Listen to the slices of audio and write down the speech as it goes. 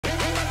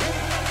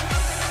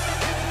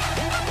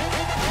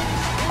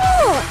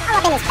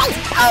face.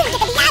 Oh, get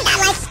the beyond that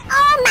life.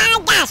 Oh my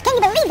gosh, can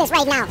you believe this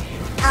right now?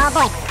 Oh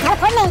boy,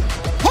 teleporting in.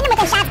 Hit him with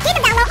them shots, keep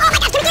him down low. Oh my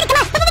gosh, can we get it?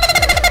 Come on.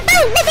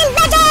 Boom, this is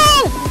legend!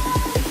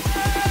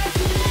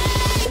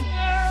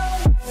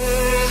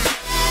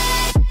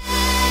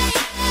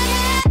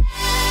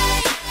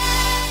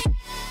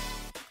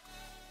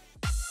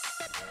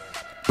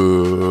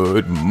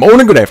 Good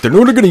morning, good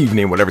afternoon, or good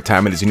evening, whatever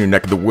time it is in your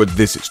neck of the woods.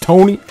 This is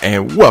Tony,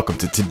 and welcome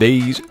to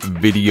today's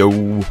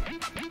video.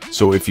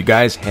 So if you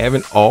guys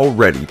haven't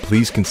already,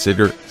 please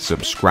consider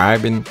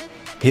subscribing,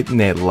 hitting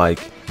that like,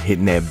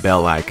 hitting that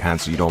bell icon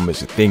so you don't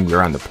miss a thing.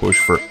 We're on the push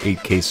for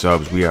 8K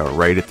subs. We are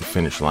right at the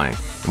finish line.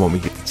 And when we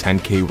get to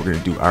 10K, we're going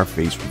to do our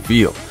face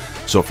reveal.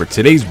 So for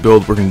today's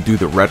build, we're going to do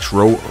the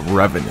Retro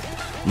Revenant.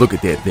 Look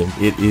at that thing.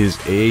 It is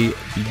a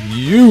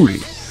beauty.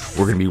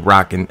 We're going to be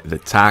rocking the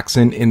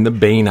Toxin and the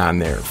Bane on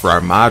there. For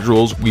our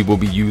modules, we will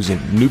be using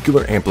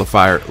Nuclear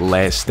Amplifier,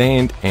 Last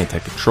Stand,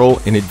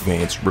 Anti-Control, and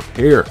Advanced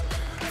Repair.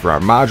 For our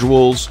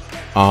modules,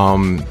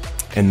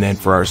 and then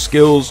for our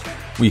skills,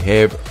 we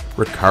have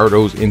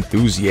Ricardo's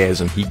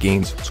Enthusiasm. He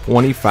gains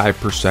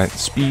 25%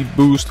 speed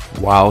boost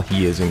while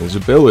he is in his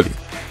ability.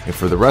 And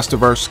for the rest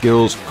of our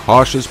skills,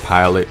 Cautious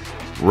Pilot,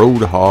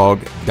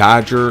 Roadhog,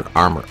 Dodger,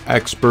 Armor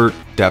Expert,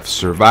 Death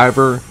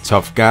Survivor,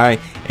 Tough Guy,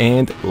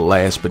 and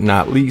last but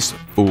not least,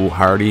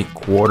 Foolhardy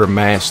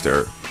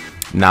Quartermaster.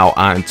 Now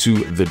on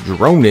to the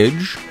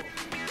dronage.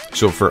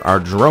 So for our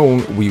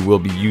drone, we will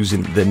be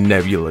using the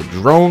Nebula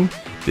drone.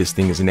 This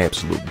thing is an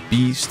absolute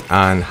beast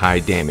on high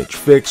damage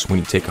fix. When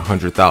you take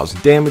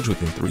 100,000 damage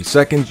within 3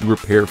 seconds, you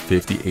repair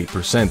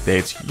 58%.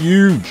 That's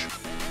huge.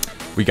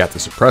 We got the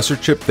suppressor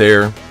chip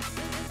there.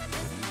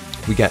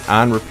 We got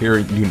on repair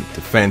unit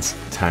defense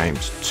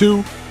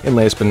 ×2, and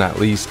last but not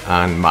least,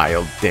 on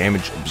mild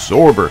damage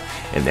absorber,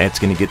 and that's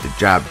going to get the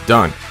job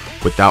done.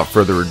 Without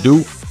further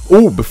ado,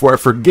 before I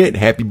forget,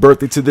 happy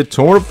birthday to the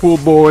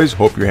Tornapool boys.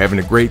 Hope you're having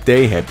a great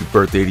day. Happy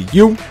birthday to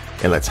you,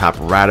 and let's hop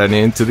right on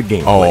into the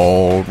gameplay.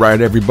 All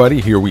right, everybody,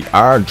 here we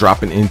are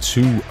dropping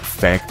into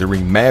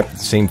factory map, the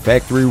same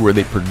factory where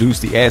they produce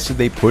the acid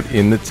they put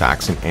in the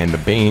Toxin and the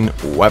Bane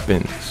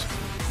weapons.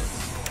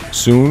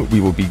 Soon we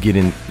will be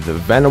getting the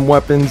Venom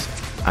weapons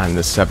on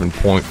the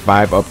 7.5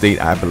 update,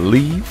 I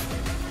believe.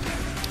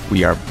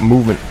 We are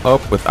moving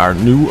up with our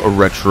new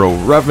Retro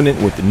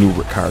Revenant with the new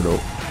Ricardo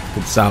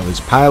Gonzalez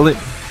pilot.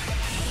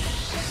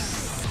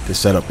 The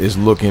setup is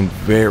looking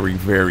very,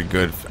 very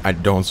good, if I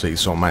don't say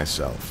so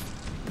myself.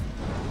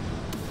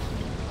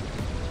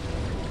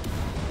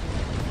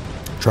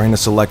 Trying to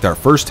select our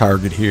first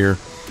target here.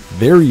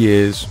 There he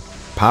is.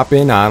 Pop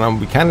in on him.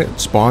 We kind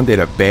of spawned at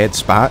a bad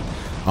spot.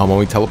 When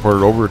we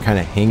teleported over, we were kind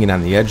of hanging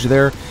on the edge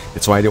there.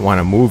 That's why I didn't want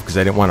to move, because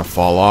I didn't want to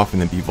fall off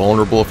and then be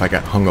vulnerable if I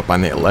got hung up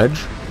on that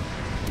ledge.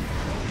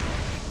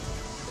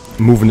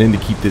 Moving in to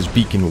keep this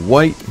beacon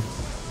white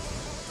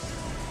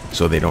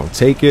so they don't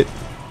take it.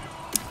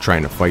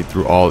 Trying to fight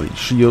through all these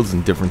shields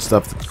and different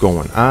stuff that's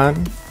going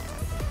on.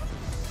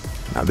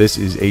 Now this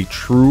is a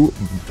true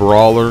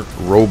brawler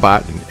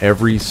robot in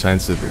every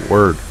sense of the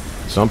word.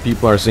 Some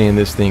people are saying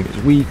this thing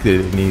is weak,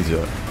 that it needs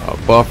a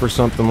buff or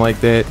something like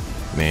that.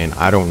 Man,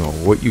 I don't know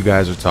what you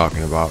guys are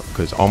talking about,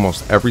 because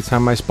almost every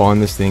time I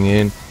spawn this thing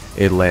in,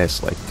 it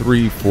lasts like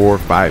 3, 4,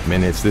 5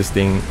 minutes. This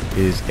thing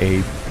is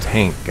a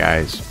tank,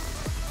 guys.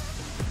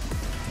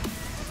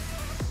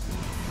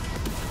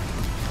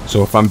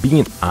 So if I'm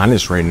being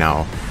honest right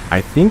now,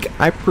 I think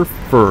I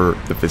prefer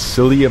the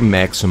Vasilia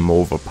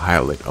Maximova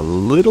pilot a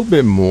little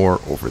bit more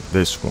over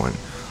this one.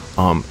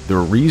 The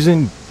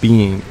reason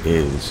being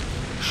is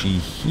she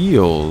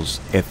heals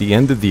at the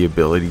end of the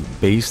ability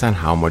based on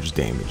how much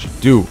damage you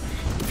do.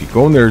 If you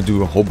go in there and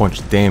do a whole bunch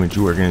of damage,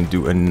 you are going to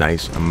do a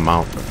nice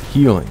amount of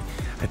healing.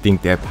 I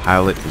think that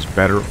pilot is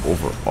better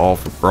overall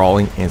for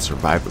brawling and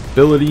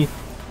survivability,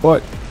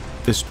 but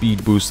the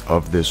speed boost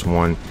of this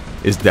one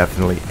is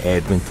definitely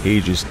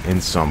advantageous in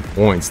some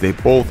points. They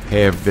both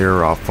have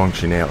their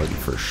functionality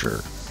for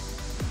sure.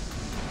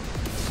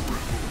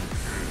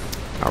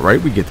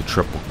 Alright, we get the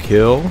triple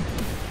kill.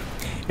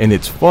 And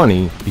it's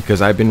funny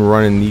because I've been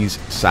running these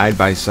side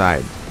by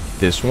side,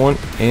 this one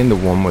and the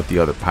one with the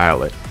other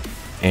pilot.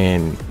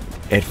 And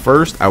at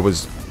first I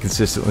was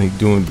consistently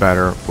doing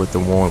better with the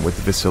one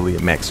with the Vasilia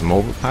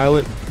Maximova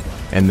pilot,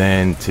 and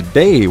then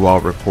today while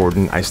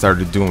recording I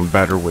started doing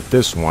better with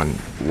this one.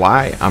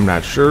 Why? I'm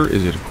not sure.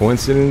 Is it a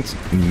coincidence?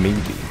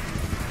 Maybe.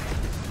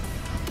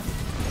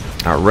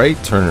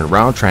 Alright, turning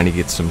around, trying to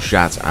get some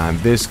shots on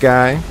this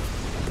guy.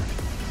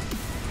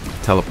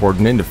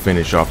 Teleporting in to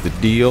finish off the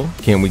deal.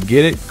 Can we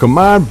get it? Come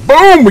on.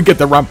 Boom! We get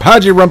the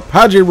Rampage.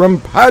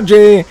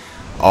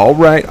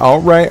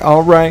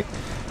 Alright.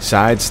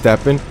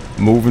 Sidestepping,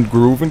 moving,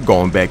 grooving,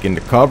 going back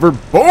into cover.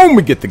 Boom!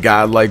 We get the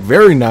godlike.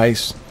 Very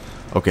nice.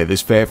 Okay,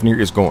 this Fafnir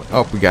is going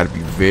up. We got to be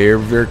very,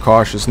 very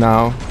cautious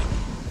now.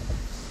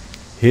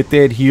 Hit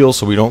that heal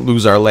so we don't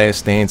lose our last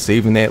stand.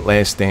 Saving that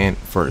last stand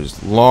for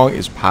as long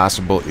as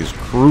possible is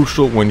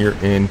crucial when you're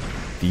in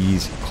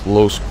these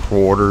close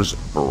quarters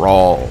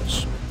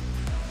brawls.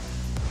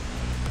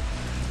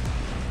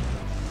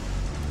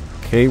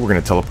 Okay, we're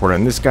gonna teleport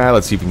on this guy.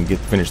 Let's see if we can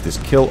finish this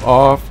kill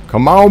off.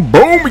 Come on,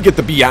 boom! We get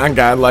the Beyond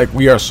God. Like,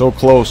 we are so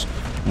close.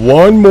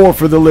 One more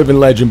for the living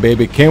legend,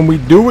 baby. Can we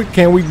do it?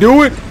 Can we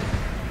do it?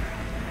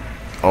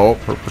 Oh,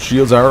 purple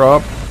shields are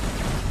up.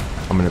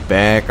 I'm gonna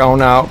back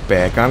on out.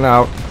 Back on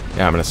out.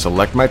 Yeah, I'm gonna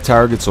select my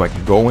target so I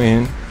can go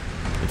in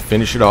and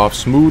finish it off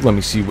smooth. Let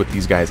me see what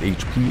these guys'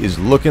 HP is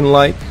looking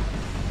like.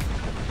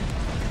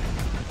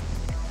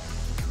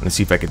 I'm gonna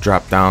see if I could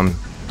drop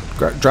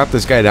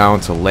this guy down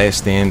to last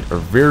stand or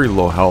very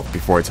low health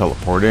before I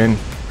teleport in.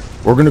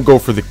 We're gonna go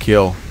for the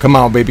kill. Come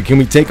on, baby. Can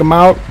we take him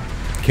out?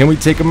 Can we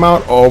take him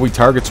out? Oh, we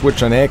target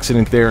switched on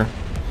accident there.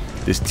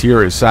 This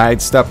tier is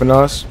sidestepping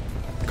us.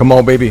 Come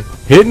on, baby.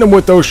 Hitting him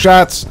with those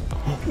shots.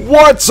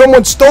 What?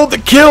 Someone stole the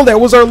kill. That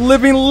was our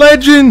living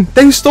legend.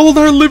 They stole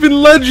our living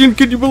legend.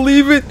 Can you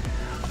believe it?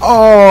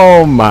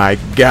 Oh my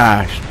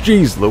gosh.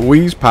 Jeez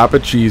Louise, Papa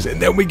Cheese.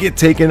 And then we get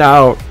taken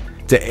out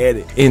to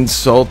add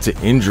insult to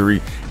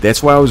injury.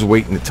 That's why I was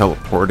waiting to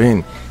teleport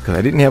in, because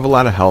I didn't have a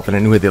lot of health and I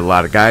knew there were a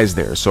lot of guys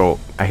there. So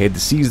I had to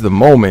seize the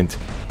moment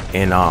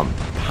and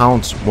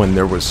pounce when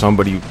there was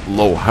somebody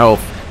low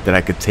health that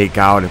I could take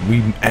out, and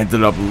we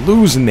ended up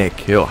losing that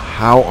kill.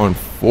 How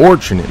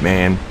unfortunate,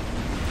 man.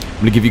 I'm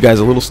gonna give you guys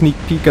a little sneak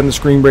peek on the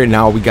screen right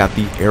now. We got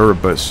the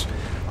Erebus.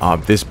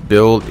 This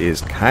build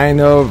is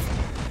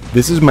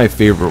this is my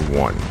favorite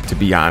one, to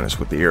be honest,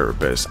 with the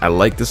Erebus. I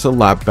like this a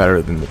lot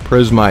better than the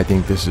Prisma. I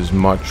think this is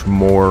much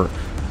more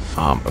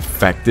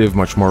effective,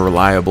 much more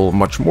reliable,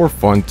 much more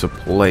fun to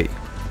play.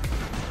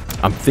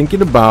 I'm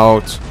thinking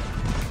about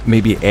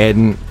maybe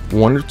adding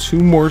one or two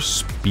more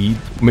speed,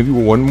 maybe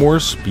one more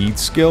speed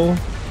skill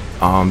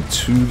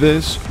to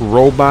this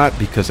robot,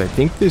 because I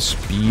think this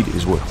speed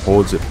is what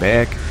holds it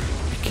back.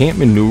 You can't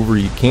maneuver,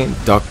 you can't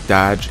duck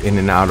dodge in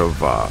and out of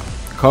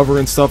cover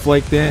and stuff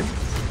like that.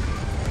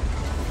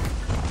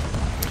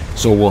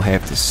 So we'll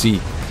have to see.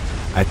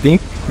 I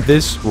think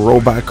this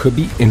robot could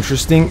be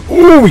interesting.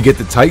 Ooh, we get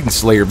the Titan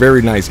Slayer.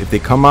 Very nice. If they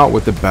come out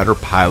with a better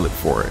pilot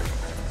for it.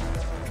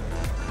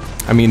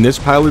 I mean, this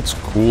pilot's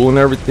cool and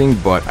everything,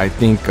 but I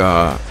think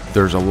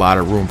there's a lot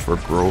of room for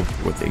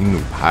growth with a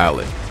new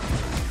pilot.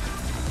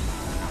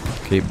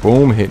 Okay,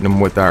 boom. Hitting him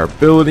with our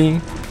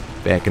ability.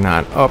 Backing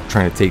on up.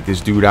 Trying to take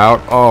this dude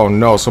out. Oh,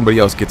 no. Somebody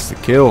else gets the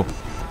kill.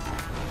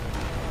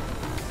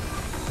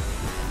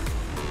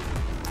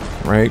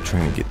 Right,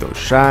 trying to get those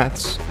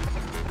shots.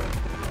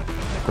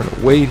 We're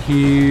gonna wait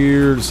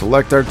here to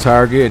select our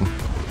target,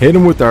 hit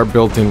him with our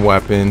built-in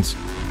weapons,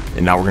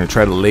 and now we're gonna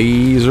try to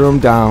laser him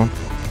down.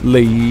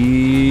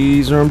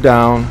 Laser him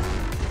down.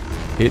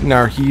 Hitting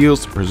our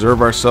heals to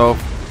preserve ourselves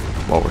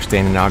while we're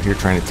standing out here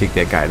trying to take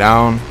that guy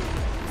down.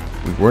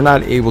 We were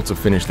not able to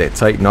finish that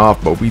Titan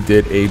off, but we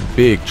did a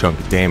big chunk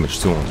of damage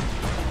to him.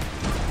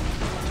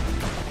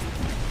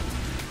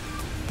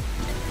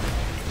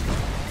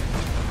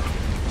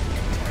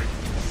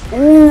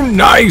 Ooh,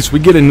 nice! We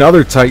get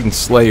another Titan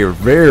Slayer.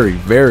 Very,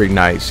 very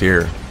nice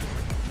here.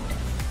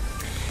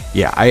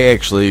 Yeah, I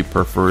actually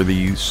prefer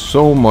these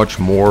so much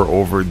more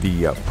over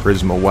the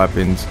Prisma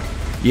weapons.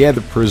 Yeah,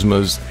 the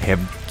Prismas have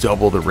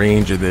double the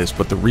range of this,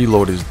 but the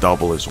reload is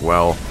double as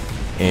well.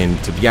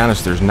 And to be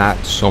honest, there's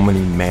not so many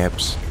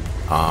maps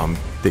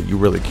that you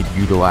really could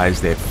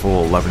utilize that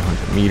full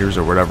 1100 meters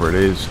or whatever it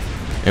is.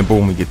 And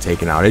boom, we get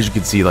taken out. As you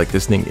can see, like,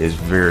 this thing is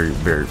very,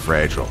 very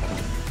fragile.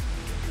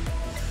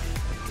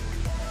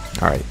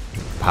 Alright,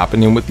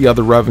 popping in with the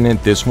other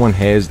Revenant. This one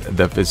has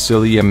the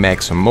Vasilia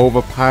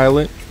Maximova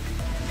pilot.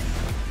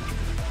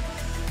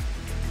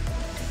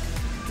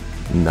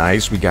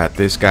 Nice, we got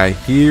this guy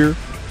here.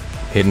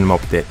 Hitting him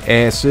up with that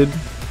acid.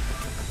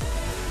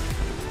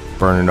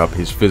 Burning up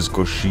his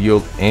physical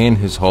shield and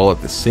his hull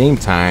at the same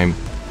time.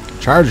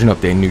 Charging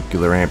up that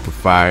nuclear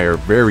amplifier.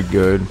 Very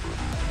good.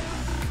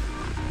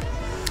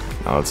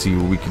 Now let's see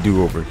what we can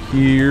do over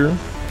here.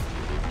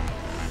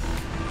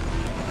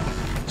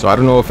 So I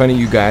don't know if any of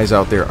you guys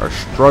out there are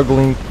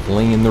struggling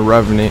playing the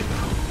Revenant.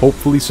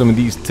 Hopefully some of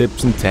these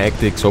tips and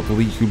tactics,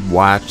 hopefully you could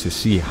watch to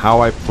see how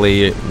I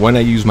play it, when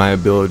I use my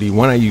ability,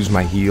 when I use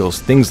my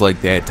heals, things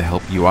like that to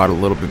help you out a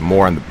little bit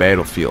more on the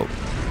battlefield.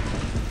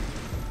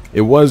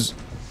 It was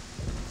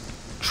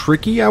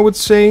tricky, I would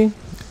say,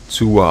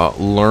 to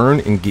learn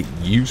and get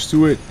used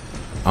to it.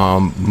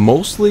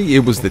 Mostly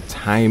it was the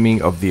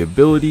timing of the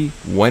ability,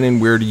 when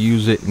and where to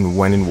use it, and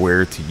when and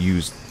where to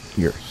use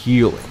your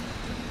healing.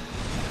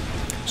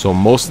 So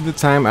most of the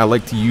time I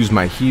like to use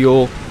my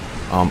heal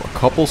a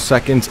couple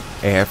seconds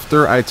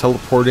after I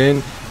teleport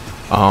in,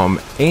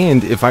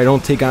 and if I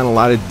don't take on a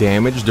lot of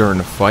damage during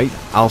the fight,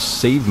 I'll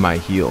save my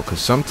heal, because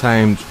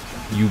sometimes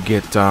you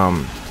get a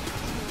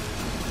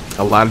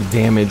lot of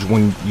damage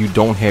when you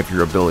don't have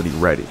your ability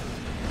ready.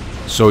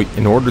 So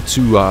in order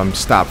to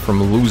stop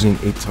from losing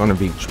a ton of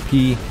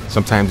HP,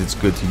 sometimes it's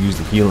good to use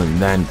the healing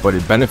then, but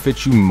it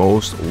benefits you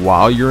most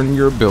while you're in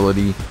your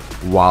ability,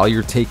 while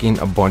you're taking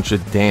a bunch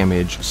of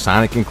damage,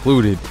 Sonic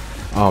included.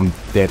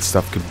 That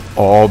stuff could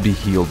all be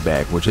healed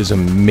back, which is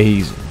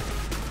amazing.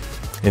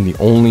 And the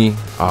only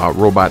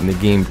robot in the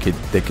game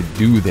that could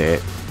do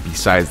that,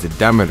 besides the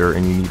Demeter,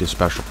 and you need a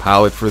special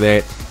pilot for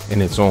that,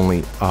 and it's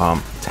only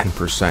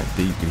 10%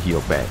 that you can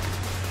heal back.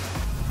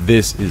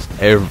 This is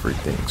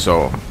everything,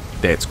 so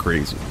that's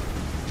crazy.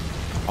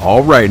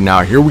 All right,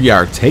 now here we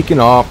are taking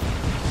off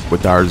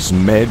with our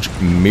Zmej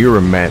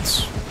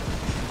Miramets.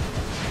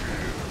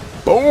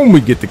 Boom,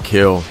 we get the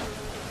kill.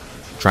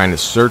 Trying to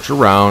search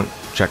around,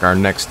 check our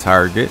next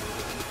target.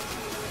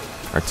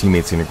 Our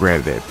teammate's gonna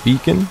grab that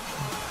beacon.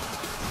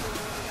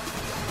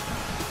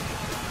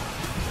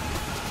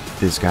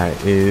 This guy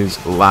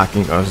is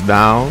locking us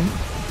down.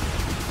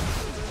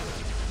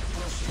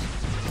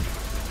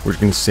 We're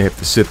gonna have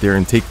to sit there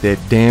and take that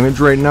damage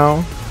right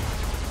now.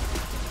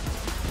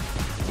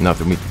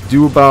 Nothing we can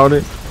do about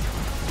it.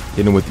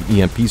 Hit him with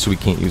the EMP so we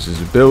can't use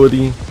his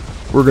ability.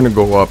 We're gonna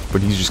go up,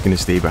 but he's just gonna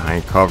stay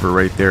behind cover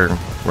right there.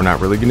 We're not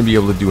really gonna be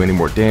able to do any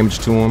more damage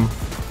to him.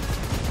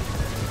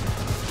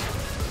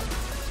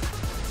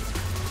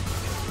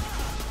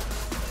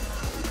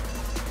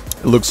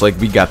 It looks like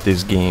we got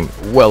this game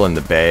well in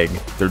the bag.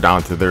 They're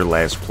down to their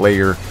last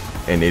player,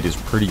 and it is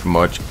pretty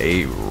much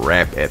a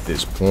wrap at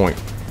this point.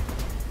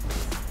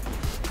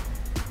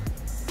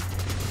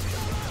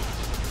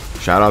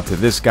 Shout out to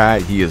this guy.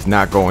 He is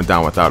not going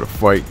down without a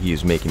fight. He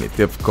is making it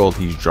difficult.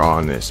 He's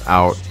drawing this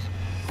out.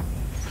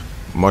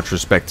 Much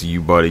respect to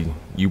you, buddy.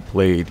 You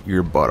played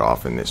your butt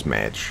off in this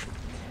match.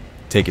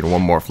 Taking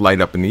one more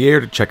flight up in the air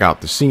to check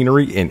out the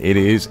scenery, and it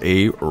is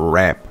a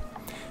wrap.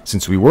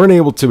 Since we weren't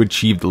able to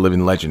achieve the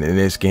living legend in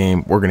this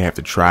game, we're going to have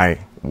to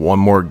try one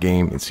more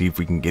game and see if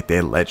we can get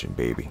that legend,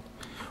 baby.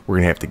 We're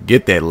going to have to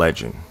get that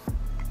legend.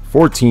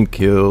 14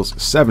 kills,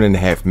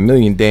 7.5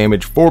 million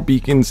damage, 4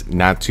 beacons,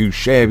 not too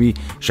shabby.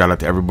 Shout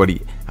out to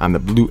everybody on the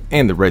blue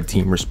and the red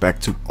team,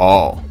 respect to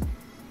all.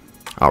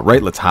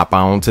 Alright, let's hop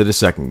on to the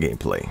second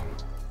gameplay.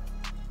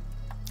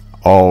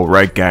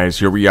 Alright guys,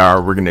 here we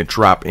are. We're going to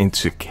drop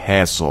into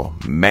Castle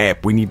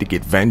Map. We need to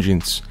get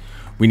vengeance.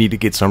 We need to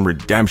get some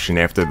redemption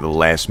after the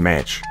last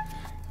match.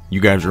 You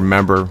guys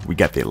remember, we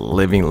got the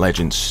living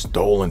legend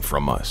stolen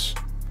from us.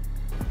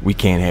 We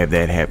can't have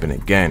that happen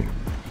again.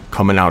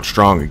 Coming out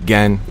strong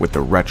again with the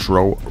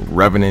retro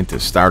Revenant to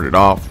start it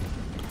off.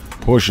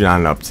 Pushing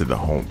on up to the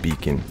home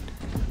beacon.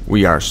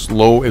 We are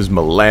slow as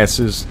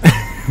molasses.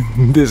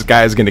 This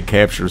guy's going to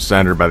capture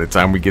center by the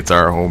time we get to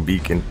our home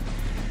beacon.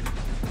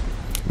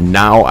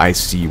 Now I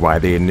see why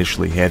they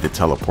initially had the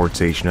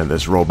teleportation of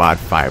this robot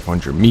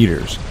 500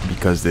 meters,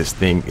 because this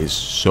thing is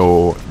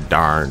so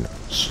darn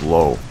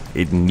slow.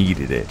 It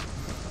needed it,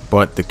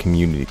 but the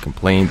community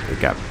complained. It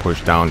got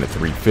pushed down to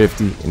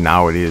 350, and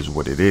now it is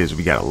what it is.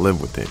 We gotta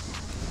live with it.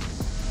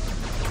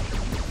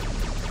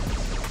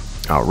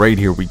 Alright,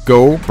 here we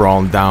go,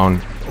 brawling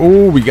down.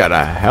 Oh, we got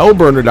a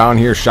Hellburner down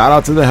here. Shout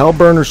out to the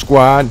Hellburner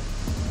squad.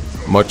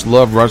 Much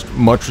love,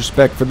 much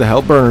respect for the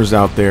Hellburners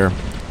out there.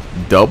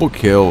 Double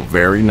kill,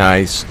 very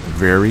nice,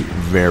 very,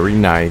 very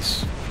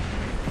nice.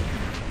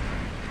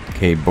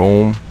 Okay,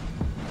 boom.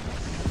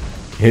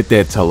 Hit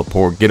that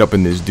teleport, get up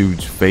in this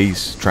dude's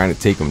face, trying to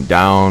take him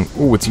down.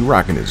 Oh, what's he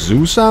rocking, a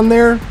Zeus on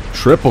there?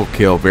 Triple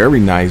kill, very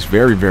nice,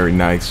 very, very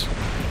nice.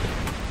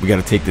 We got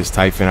to take this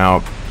Typhon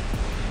out.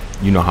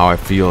 You know how I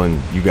feel,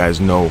 and you guys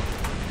know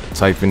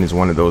Typhon is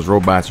one of those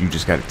robots you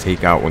just got to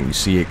take out when you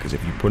see it, because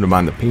if you put him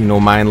on the pay no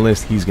mind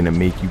list, he's going to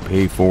make you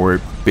pay for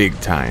it big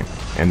time,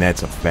 and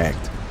that's a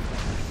fact.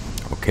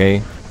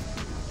 Okay,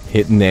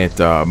 hitting that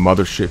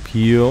mothership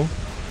heal.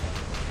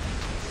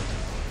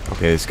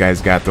 Okay, this guy's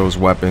got those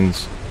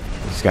weapons.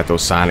 He's got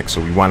those sonics,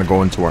 so we want to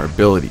go into our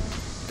ability,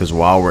 because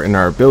while we're in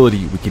our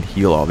ability, we can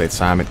heal all that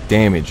sonic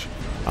damage.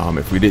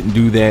 If we didn't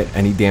do that,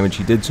 any damage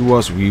he did to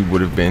us, we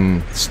would have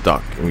been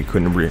stuck, and we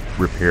couldn't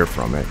repair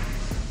from it.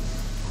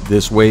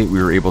 This way,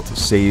 we were able to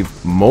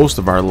save most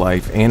of our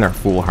life and our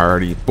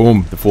foolhardy.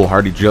 Boom, the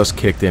foolhardy just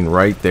kicked in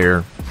right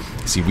there.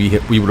 See,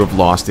 we would have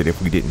lost it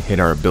if we didn't hit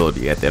our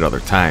ability at that other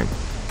time.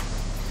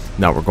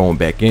 Now we're going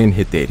back in,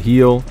 hit that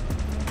heal.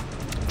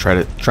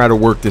 Try to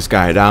work this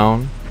guy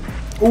down.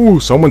 Ooh,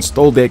 someone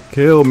stole that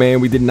kill,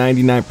 man. We did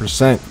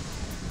 99%.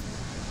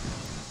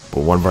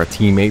 But one of our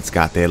teammates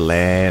got that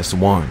last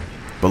one.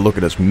 But look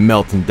at us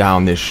melting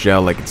down this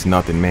shell like it's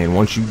nothing, man.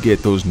 Once you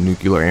get those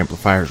nuclear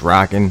amplifiers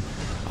rocking,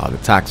 the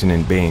toxin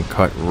and bane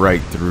cut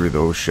right through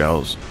those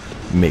shells.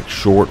 Make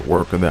short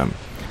work of them.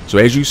 So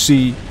as you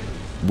see,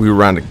 we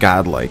were on a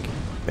godlike,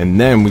 and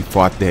then we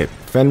fought that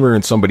Fenrir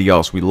and somebody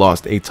else. We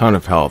lost a ton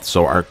of health,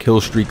 so our kill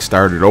streak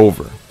started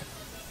over.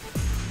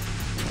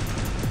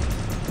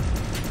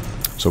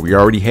 So we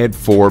already had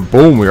 4.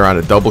 Boom, we were on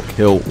a double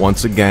kill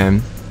once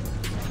again,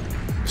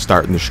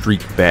 starting the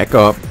streak back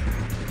up.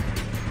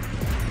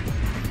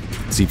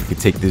 Let's see if we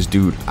can take this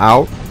dude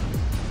out.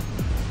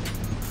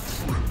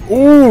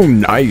 Ooh,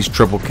 nice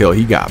triple kill.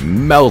 He got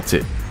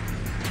melted.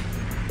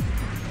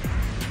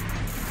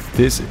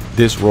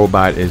 This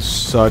robot is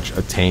such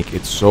a tank.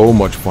 It's so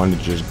much fun to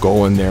just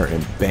go in there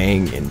and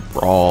bang and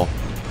brawl.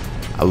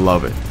 I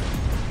love it.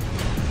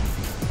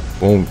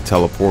 Boom,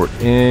 teleport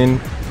in.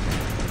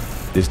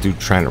 This dude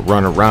trying to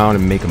run around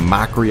and make a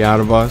mockery out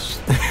of us.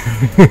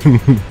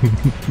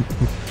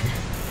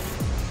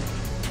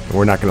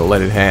 We're not going to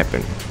let it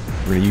happen.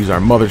 We're going to use our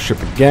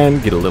mothership again,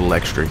 get a little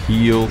extra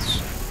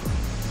heals.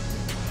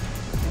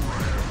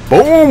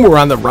 Boom, we're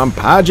on the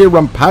Rampage.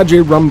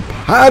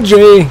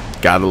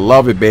 Gotta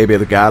love it, baby,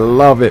 gotta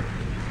love it.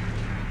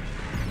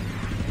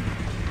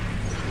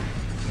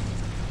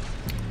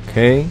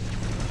 Okay.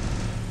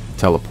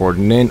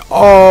 Teleporting in.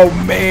 Oh,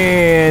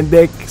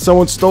 man,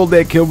 someone stole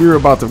that kill. We were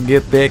about to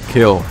get that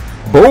kill.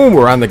 Boom,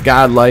 we're on the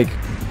godlike.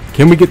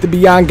 Can we get the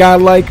beyond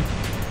godlike?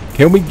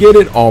 Can we get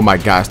it? Oh, my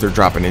gosh, they're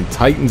dropping in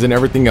titans and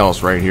everything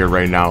else right here,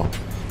 right now.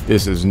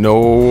 This is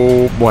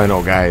no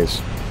bueno,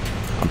 guys.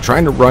 I'm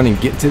trying to run and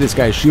get to this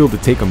guy's shield to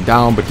take him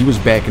down, but he was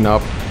backing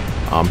up.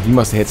 He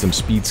must have had some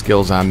speed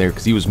skills on there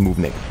because he was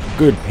moving at a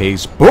good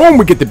pace. Boom,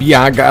 we get the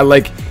beyond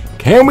godlike.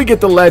 Can we get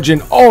the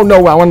legend? Oh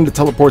no, I wanted to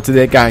teleport to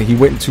that guy. He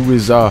went into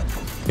his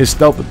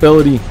stealth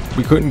ability.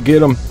 We couldn't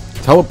get him.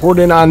 Teleport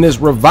in on this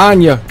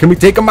Ravanya. Can we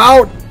take him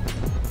out?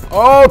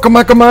 Oh, come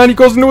on, come on. He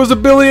goes into his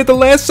ability at the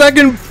last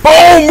second.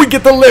 Boom, we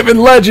get the living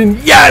legend.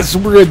 Yes,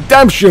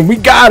 redemption. We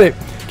got it.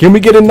 Can we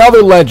get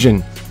another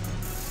legend?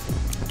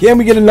 Can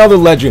we get another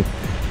legend?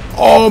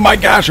 Oh my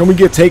gosh, and we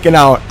get taken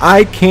out.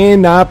 I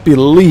cannot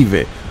believe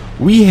it.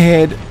 We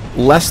had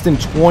less than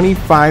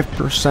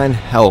 25%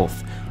 health.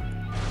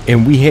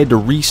 And we had to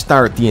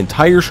restart the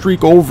entire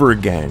streak over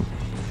again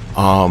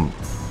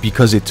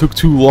because it took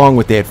too long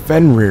with that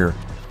Fenrir.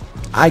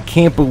 I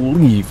can't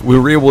believe we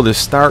were able to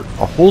start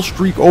a whole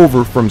streak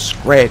over from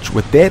scratch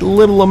with that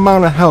little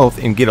amount of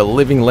health and get a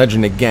living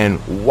legend again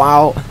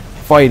while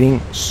fighting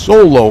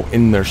solo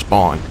in their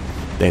spawn.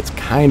 That's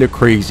kind of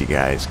crazy,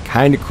 guys.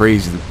 Kind of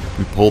crazy that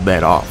we pulled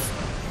that off.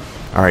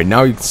 Alright,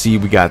 now you can see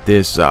we got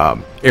this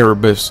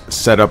Erebus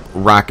setup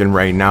rocking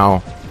right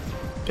now.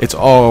 It's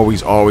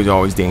always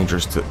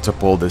dangerous to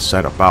pull this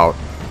setup out.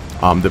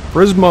 The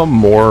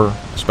Prisma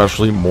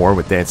especially more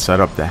with that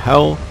setup, the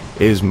Hell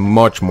is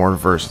much more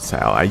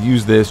versatile. I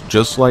use this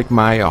just like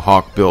my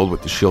Hawk build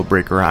with the shield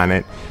breaker on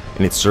it,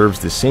 and it serves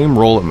the same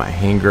role in my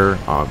hanger.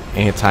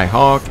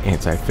 Anti-Hawk,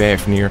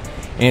 anti-Fafnir,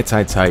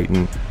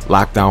 anti-Titan,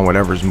 lockdown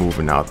whatever's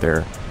moving out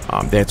there.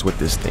 That's what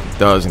this thing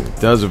does, and it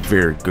does a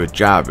very good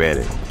job at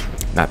it.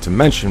 Not to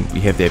mention, we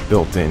have that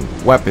built-in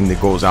weapon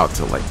that goes out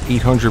to like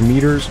 800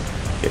 meters.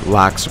 It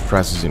locks,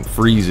 suppresses, and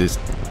freezes,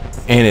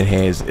 and it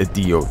has a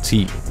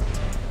DOT.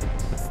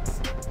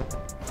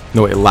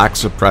 No, it locks,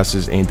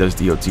 suppresses, and does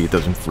DOT. It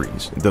doesn't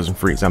freeze. It doesn't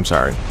freeze. I'm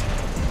sorry.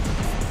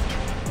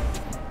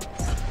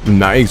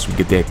 Nice. We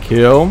get that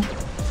kill.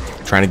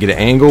 Trying to get an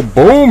angle.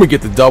 Boom. We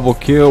get the double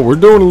kill. We're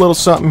doing a little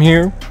something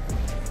here.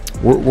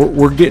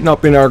 We're getting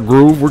up in our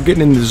groove. We're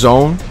getting in the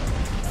zone.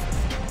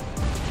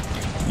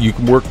 You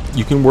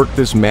can work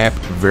this map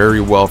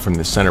very well from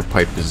the center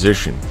pipe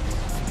position.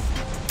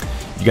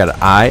 You got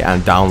an eye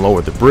on down low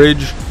at the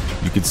bridge.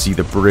 You can see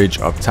the bridge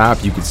up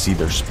top. You can see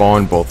their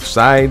spawn both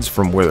sides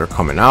from where they're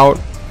coming out.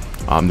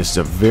 This is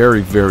a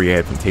very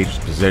advantageous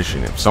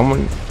position. If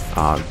someone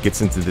gets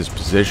into this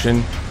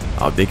position,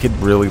 they could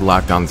really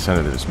lock down the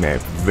center of this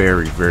map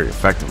very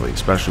effectively,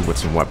 especially with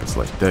some weapons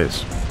like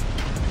this.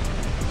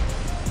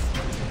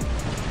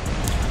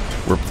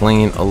 We're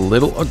playing a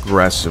little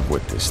aggressive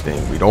with this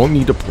thing. We don't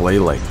need to play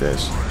like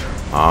this.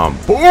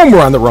 Boom,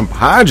 we're on the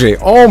Rampage.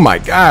 Oh my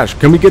gosh,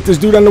 can we get this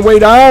dude on the way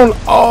down?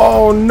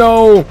 Oh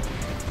no.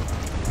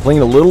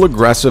 Playing a little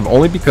aggressive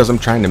only because I'm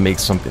trying to make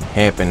something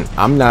happen.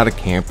 I'm not a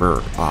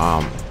camper.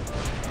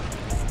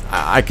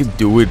 I could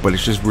do it, but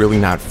it's just really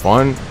not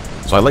fun.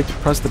 So I like to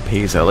press the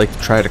pace. I like to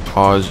try to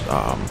cause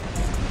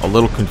a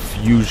little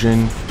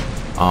confusion.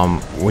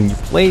 When you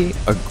play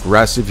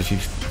aggressive,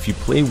 if you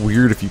play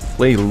weird, if you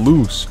play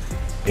loose,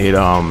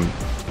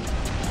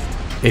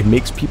 it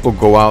makes people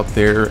go out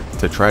there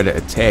to try to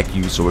attack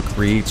you, so it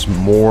creates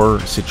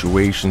more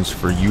situations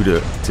for you to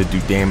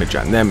do damage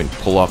on them and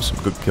pull off some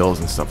good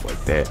kills and stuff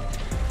like that.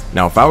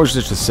 Now, if I was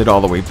just to sit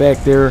all the way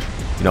back there,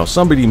 you know,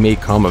 somebody may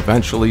come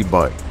eventually,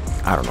 but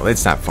I don't know,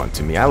 that's not fun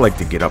to me. I like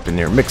to get up in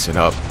there, mix it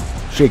up,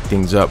 shake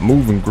things up,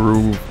 move and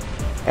groove,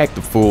 act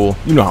a fool.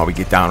 You know how we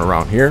get down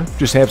around here.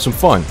 Just have some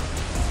fun.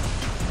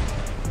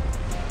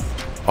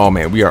 Oh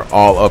man, we are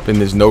all up in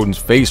this Nodin's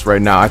face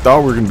right now. I thought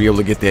we were going to be able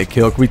to get that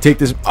kill. Can we take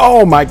this?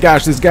 Oh my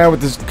gosh, this guy with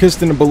this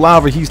Kistin and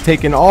Balava, he's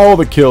taking all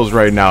the kills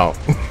right now.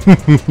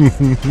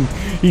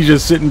 He's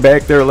just sitting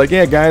back there like,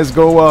 yeah guys,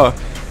 go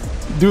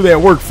do that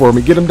work for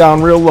me. Get him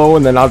down real low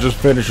and then I'll just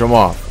finish him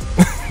off.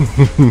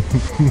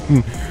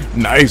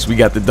 Nice, we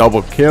got the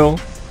double kill.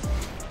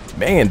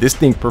 Man, this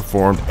thing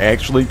performed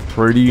actually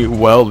pretty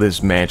well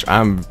this match.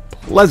 I'm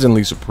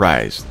pleasantly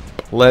surprised.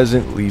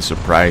 Pleasantly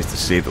surprised to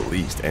say the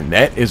least. And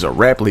that is a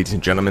wrap, ladies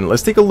and gentlemen.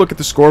 Let's take a look at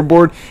the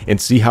scoreboard and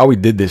see how we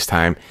did this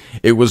time.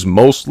 It was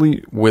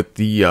mostly with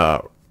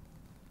the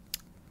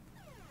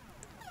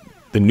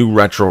new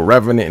retro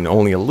Revenant and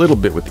only a little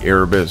bit with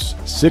Erebus.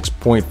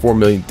 6.4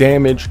 million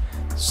damage,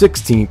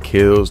 16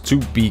 kills,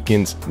 2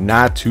 beacons,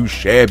 not too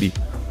shabby.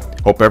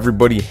 Hope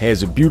everybody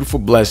has a beautiful,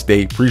 blessed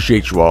day.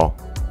 Appreciate you all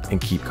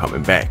and keep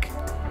coming back.